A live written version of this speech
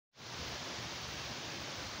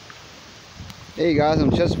Hey guys,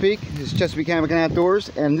 I'm Chesapeake. This is Chesapeake Hammock and Outdoors,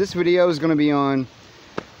 and this video is going to be on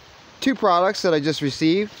two products that I just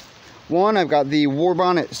received. One, I've got the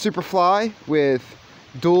Warbonnet Superfly with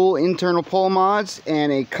dual internal pole mods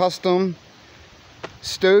and a custom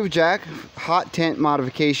stove jack hot tent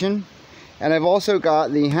modification. And I've also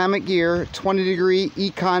got the Hammock Gear 20-degree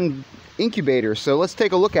Econ Incubator. So let's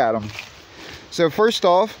take a look at them. So first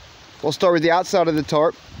off, we'll start with the outside of the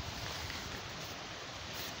tarp.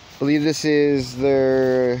 I believe this is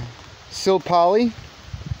their Sil Poly.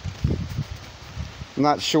 I'm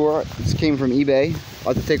not sure. This came from eBay.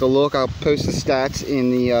 I'll have to take a look. I'll post the stats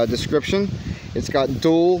in the description. It's got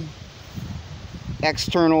dual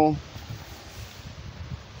external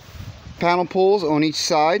panel pulls on each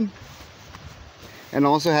side, and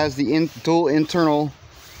also has the dual internal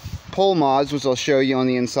pole mods, which I'll show you on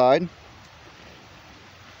the inside.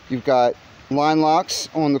 You've got line locks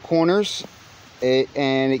on the corners.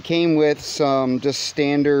 And it came with some just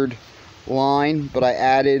standard line, but I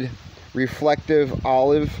added reflective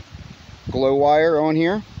olive glow wire on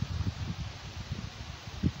here,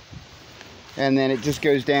 and then it just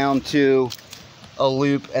goes down to a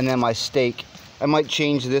loop and then my stake. I might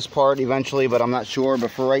change this part eventually, but I'm not sure. But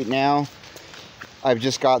for right now, I've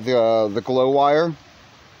just got the glow wire.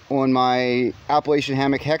 On my Appalachian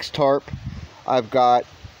Hammock Hex tarp, I've got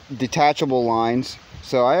detachable lines.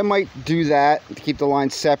 So I might do that to keep the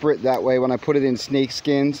lines separate. That way when I put it in snake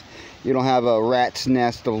skins, you don't have a rat's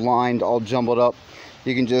nest of line all jumbled up.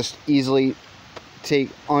 You can just easily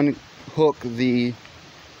unhook the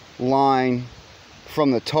line from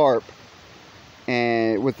the tarp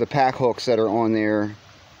and with the pack hooks that are on there,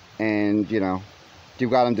 and you know,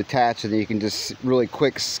 you've got them detached, and then you can just really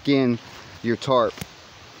quick skin your tarp.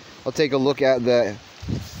 I'll take a look at the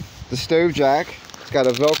stove jack. It's got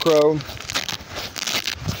a Velcro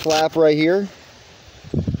flap right here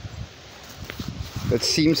that's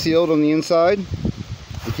seam sealed on the inside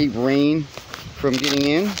to keep rain from getting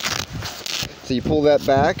in. So you pull that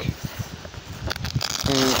back, and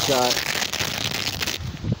it's got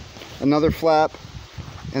another flap,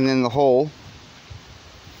 and then the hole.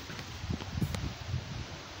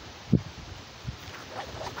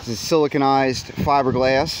 This is siliconized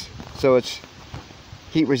fiberglass, so it's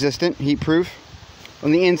heat resistant, heat proof. On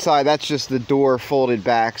the inside, that's just the door folded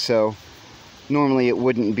back, so normally it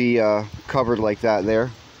wouldn't be covered like that there.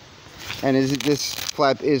 And this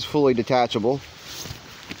flap is fully detachable,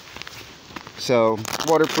 so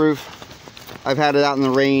waterproof. I've had it out in the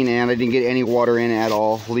rain and I didn't get any water in at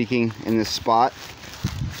all leaking in this spot.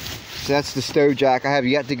 So that's the stove jack. I have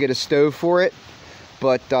yet to get a stove for it,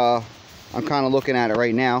 but I'm kind of looking at it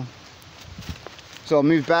right now. So I'll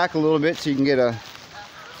move back a little bit so you can get a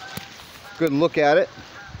good look at it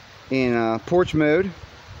in porch mode.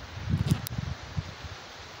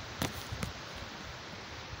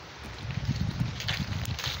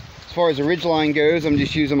 As far as the ridgeline goes, I'm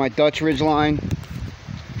just using my Dutch ridgeline,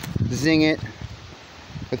 zing it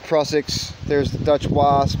with Prussics. There's the Dutch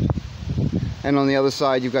Wasp, and on the other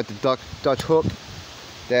side you've got the Dutch hook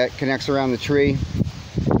that connects around the tree,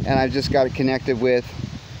 and I've just got it connected with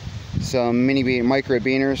some micro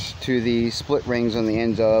beaners to the split rings on the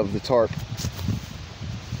ends of the tarp.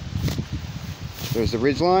 There's the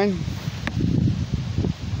ridge line.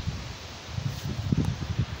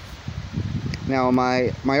 Now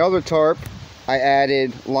my other tarp, I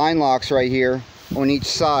added line locks right here on each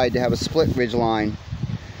side to have a split ridge line.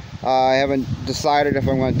 I haven't decided if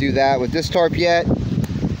I'm going to do that with this tarp yet,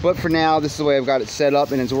 but for now this is the way I've got it set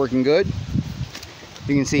up, and it's working good.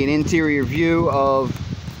 You can see an interior view of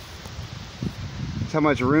how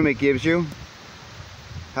much room it gives you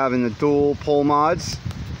having the dual pole mods.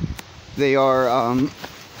 They are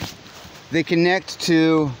they connect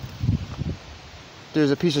to,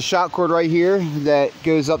 there's a piece of shot cord right here that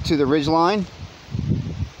goes up to the ridge line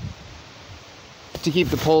to keep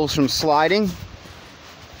the poles from sliding.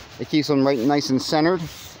 It keeps them right nice and centered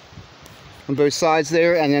on both sides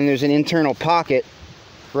there, and then there's an internal pocket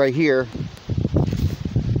right here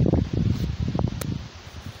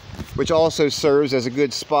which also serves as a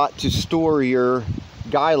good spot to store your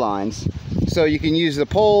guy lines. So you can use the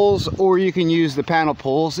poles or you can use the panel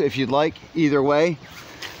poles if you'd like. Either way,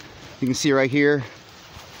 you can see right here,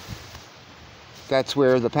 that's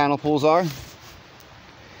where the panel poles are.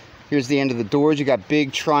 Here's the end of the doors. You got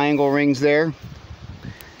big triangle rings there,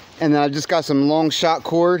 and then I've just got some long shot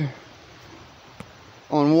cord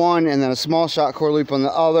on one and then a small shot cord loop on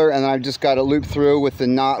the other, and then I've just got it looped through with the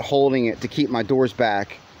knot holding it to keep my doors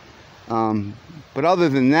back. But other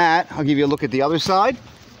than that, I'll give you a look at the other side.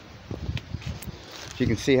 You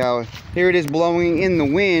can see how here it is blowing in the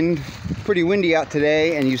wind. Pretty windy out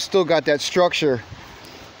today, and you still got that structure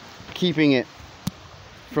keeping it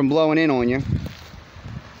from blowing in on you.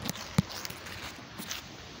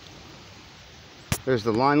 There's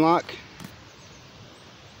the line lock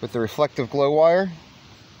with the reflective glow wire.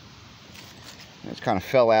 It's kind of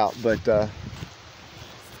fell out, but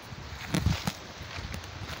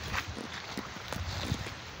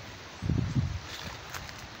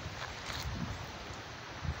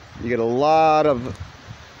you get a lot of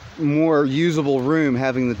more usable room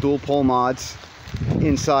having the dual pole mods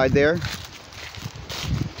inside there.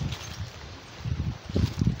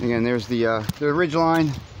 Again, there's the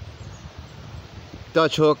ridgeline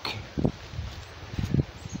Dutch hook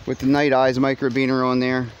with the Night Eyes microbiner on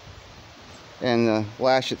there, and the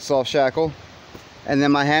lash it soft shackle. And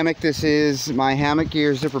then my hammock, this is my Hammock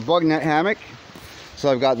Gear zipper bug net hammock.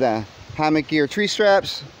 So I've got the Hammock Gear tree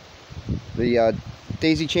straps, the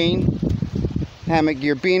daisy chain, Hammock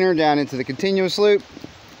Gear beaner down into the continuous loop,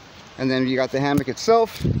 and then you got the hammock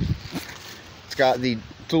itself. It's got the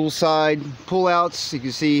dual side pull outs. You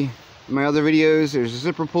can see in my other videos there's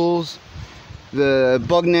zipper pulls. The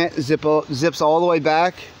bug net zips all the way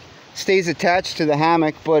back, stays attached to the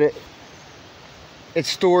hammock, but it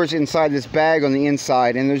stores inside this bag on the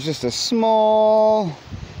inside, and there's just a small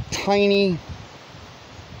tiny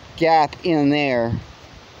gap in there,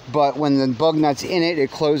 but when the bug nut's in it,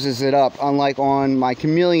 it closes it up, unlike on my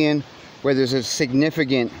Chameleon where there's a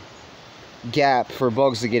significant gap for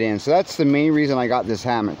bugs to get in. So that's the main reason I got this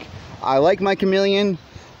hammock. I like my Chameleon,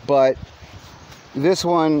 but this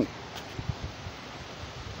one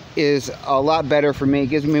is a lot better for me. It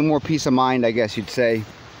gives me more peace of mind, I guess you'd say.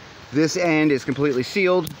 This end is completely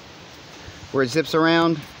sealed where it zips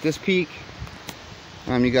around this peak.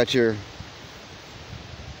 You got your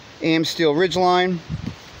AM steel ridgeline,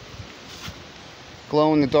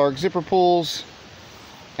 glow in the dark zipper pulls,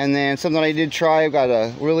 and then something I did try, I've got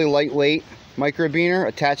a really lightweight microbiner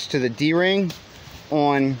attached to the D-ring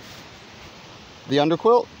on the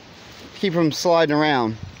underquilt to keep them sliding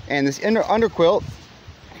around. And this underquilt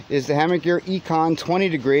is the Hammock Gear Econ 20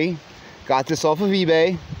 degree. Got this off of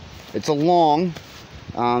eBay. It's a long.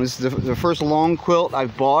 This is the first long quilt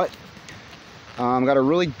I've bought. Got a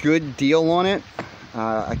really good deal on it.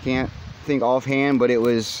 I can't think offhand, but it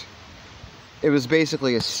was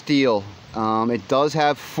basically a steal. It does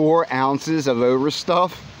have 4 ounces of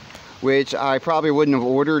overstuff, which I probably wouldn't have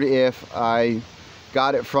ordered if I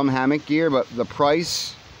got it from Hammock Gear, but the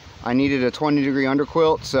price, I needed a 20 degree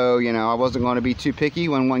underquilt, so you know I wasn't going to be too picky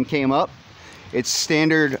when one came up. It's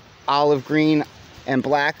standard olive green and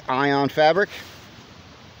black ion fabric.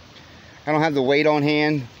 I don't have the weight on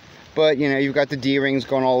hand, but you know you've got the D-rings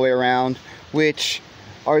going all the way around, which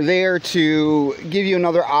are there to give you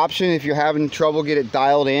another option if you're having trouble get it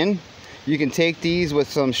dialed in. You can take these with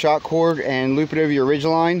some shot cord and loop it over your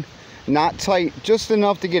ridgeline. Not tight, just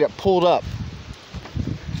enough to get it pulled up.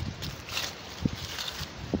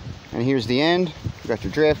 And here's the end. You got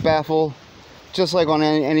your draft baffle, just like on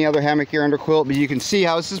any other Hammock Gear underquilt, but you can see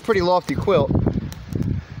how this is a pretty lofty quilt.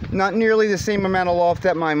 Not nearly the same amount of loft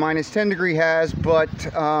that my -10 degree has, but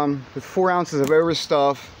with 4 ounces of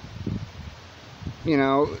overstuff, you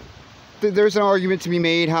know, there's an argument to be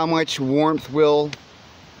made how much warmth will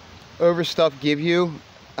overstuff give you.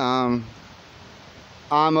 I'm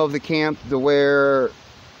of the camp to where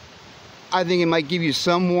I think it might give you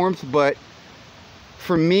some warmth, but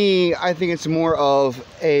for me, I think it's more of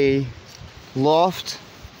a loft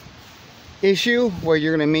issue where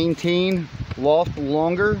you're going to maintain loft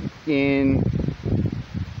longer in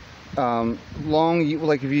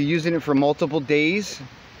like if you're using it for multiple days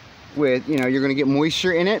with, you know, you're going to get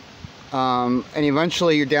moisture in it, and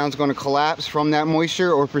eventually your down's going to collapse from that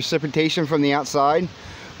moisture or precipitation from the outside.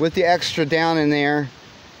 With the extra down in there,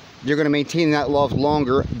 you're going to maintain that loft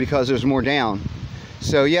longer because there's more down.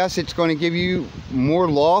 So yes, it's going to give you more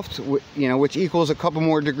loft, you know, which equals a couple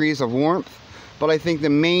more degrees of warmth. But I think the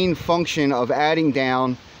main function of adding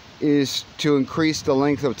down is to increase the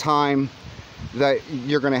length of time that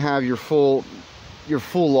you're going to have your full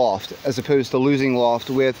loft, as opposed to losing loft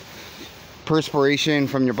with perspiration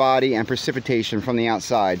from your body and precipitation from the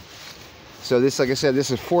outside. So this, like I said, this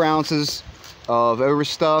is 4 ounces of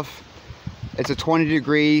overstuff. It's a 20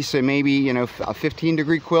 degree, so maybe, you know, a 15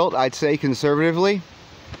 degree quilt, I'd say conservatively.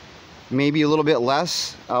 Maybe a little bit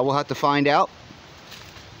less. We'll have to find out.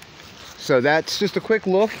 So that's just a quick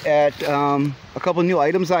look at a couple new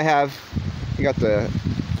items I have. You got the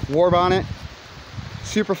Warbonnet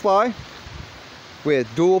Superfly with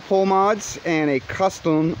dual pole mods and a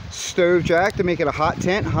custom stove jack to make it a hot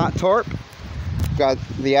tent, hot tarp. Got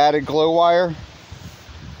the added glow wire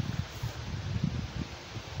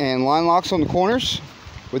and line locks on the corners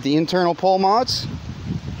with the internal pole mods.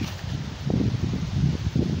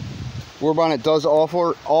 Warbonnet does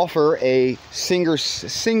offer a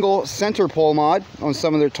single center pole mod on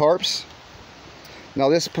some of their tarps. Now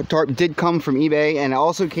this tarp did come from eBay, and it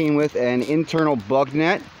also came with an internal bug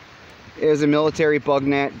net. It is a military bug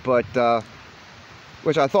net, but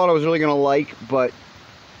which I thought I was really going to like, but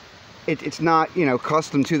it's not, you know,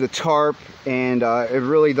 custom to the tarp, and it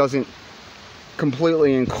really doesn't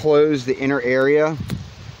completely enclose the inner area,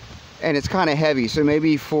 and it's kind of heavy. So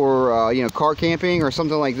maybe for you know, car camping or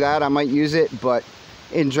something like that, I might use it, but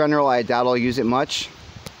in general I doubt I'll use it much.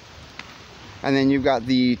 And then you've got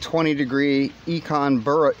the 20-degree Econ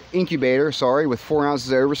Burrow Incubator, sorry, with 4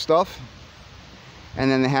 ounces of overstuff.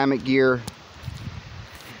 And then the Hammock Gear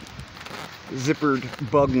zippered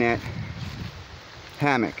bug net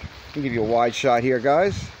hammock. I'll give you a wide shot here,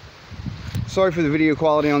 guys. Sorry for the video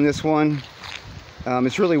quality on this one.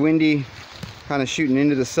 It's really windy, kind of shooting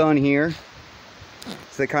into the sun here.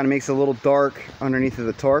 So that kind of makes it a little dark underneath of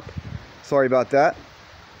the tarp. Sorry about that.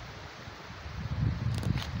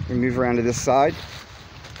 Move around to this side.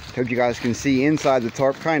 Hope you guys can see inside the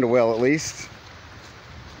tarp kind of well, at least.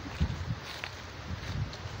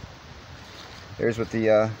 There's what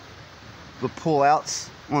the pull outs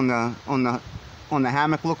on the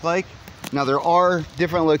hammock look like. Now there are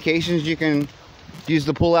different locations you can use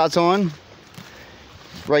the pull outs on.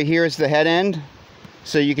 Right here is the head end,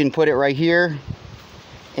 so you can put it right here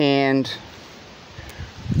and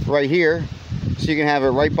right here, so you can have it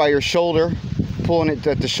right by your shoulder, pulling it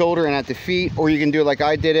at the shoulder and at the feet, or you can do it like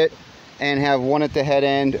I did it and have one at the head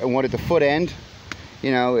end and one at the foot end.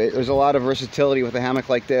 You know, there's a lot of versatility with a hammock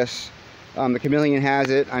like this. The Chameleon has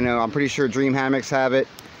it. I know, I'm pretty sure Dream Hammocks have it.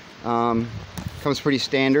 Comes pretty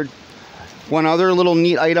standard. One other little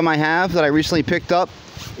neat item I have that I recently picked up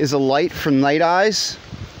is a light from Night Eyes.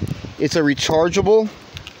 It's a rechargeable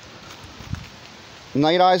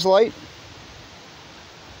Night Eyes light.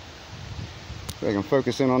 If I can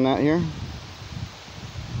focus in on that here.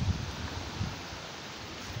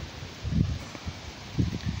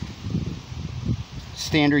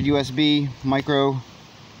 Standard USB micro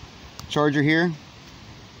charger here,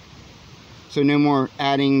 so no more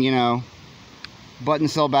adding, you know, button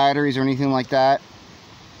cell batteries or anything like that.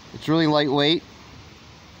 It's really lightweight.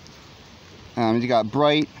 You got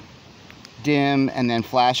bright, dim, and then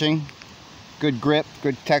flashing. Good grip,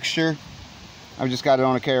 good texture. I've just got it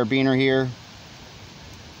on a carabiner here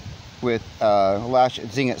with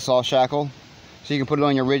Zing It saw shackle, so you can put it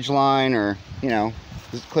on your ridge line, or, you know,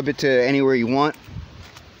 just clip it to anywhere you want.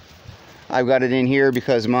 I've got it in here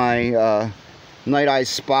because my Night Eyes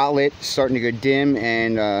spotlight is starting to go dim,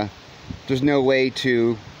 and there's no way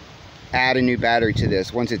to add a new battery to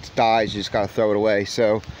this. Once it dies, you just gotta throw it away.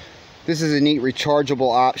 So this is a neat rechargeable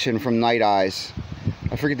option from Night Eyes.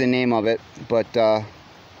 I forget the name of it, but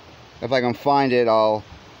if I can find it, I'll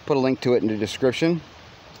put a link to it in the description.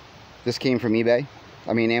 This came from eBay.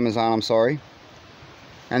 I mean Amazon, I'm sorry.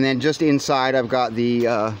 And then just inside I've got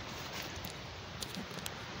the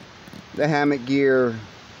Hammock Gear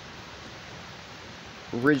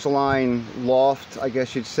Ridgeline loft, I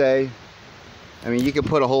guess you'd say. I mean, you could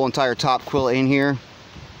put a whole entire top quilt in here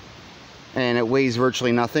and it weighs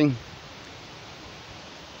virtually nothing.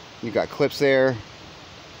 You've got clips there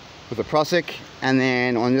with a prusik, and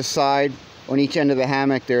then on this side, on each end of the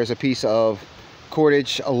hammock, there's a piece of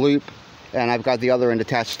cordage, a loop, and I've got the other end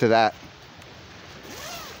attached to that.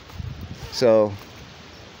 So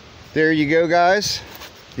there you go, guys.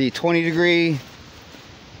 The 20-degree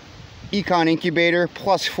Econ Incubator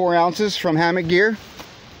plus 4 ounces from Hammock Gear,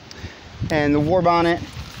 and the Warbonnet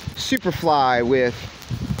Superfly with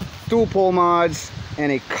dual pole mods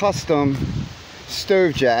and a custom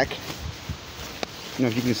stove jack. I don't know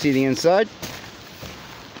if you can see the inside.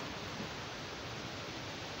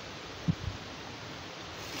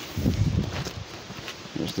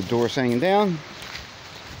 There's the doors hanging down.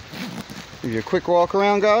 Give you a quick walk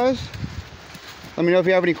around, guys. Let me know if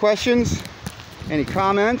you have any questions, any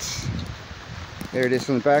comments. There it is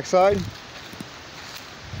from the back side.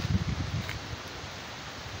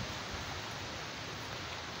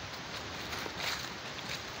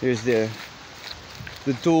 Here's the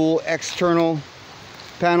dual external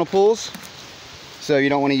panel pulls. So you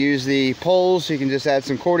don't want to use the poles, you can just add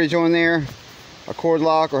some cordage on there, a cord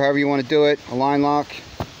lock, or however you want to do it, a line lock,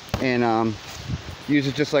 and use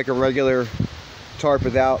it just like a regular tarp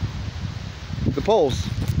without the poles.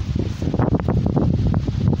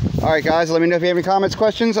 Alright guys, let me know if you have any comments,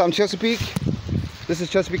 questions. I'm Chesapeake. This is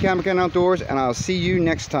Chesapeake Hammock and Outdoors, and I'll see you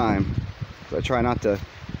next time. So I try not to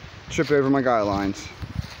trip over my guy lines.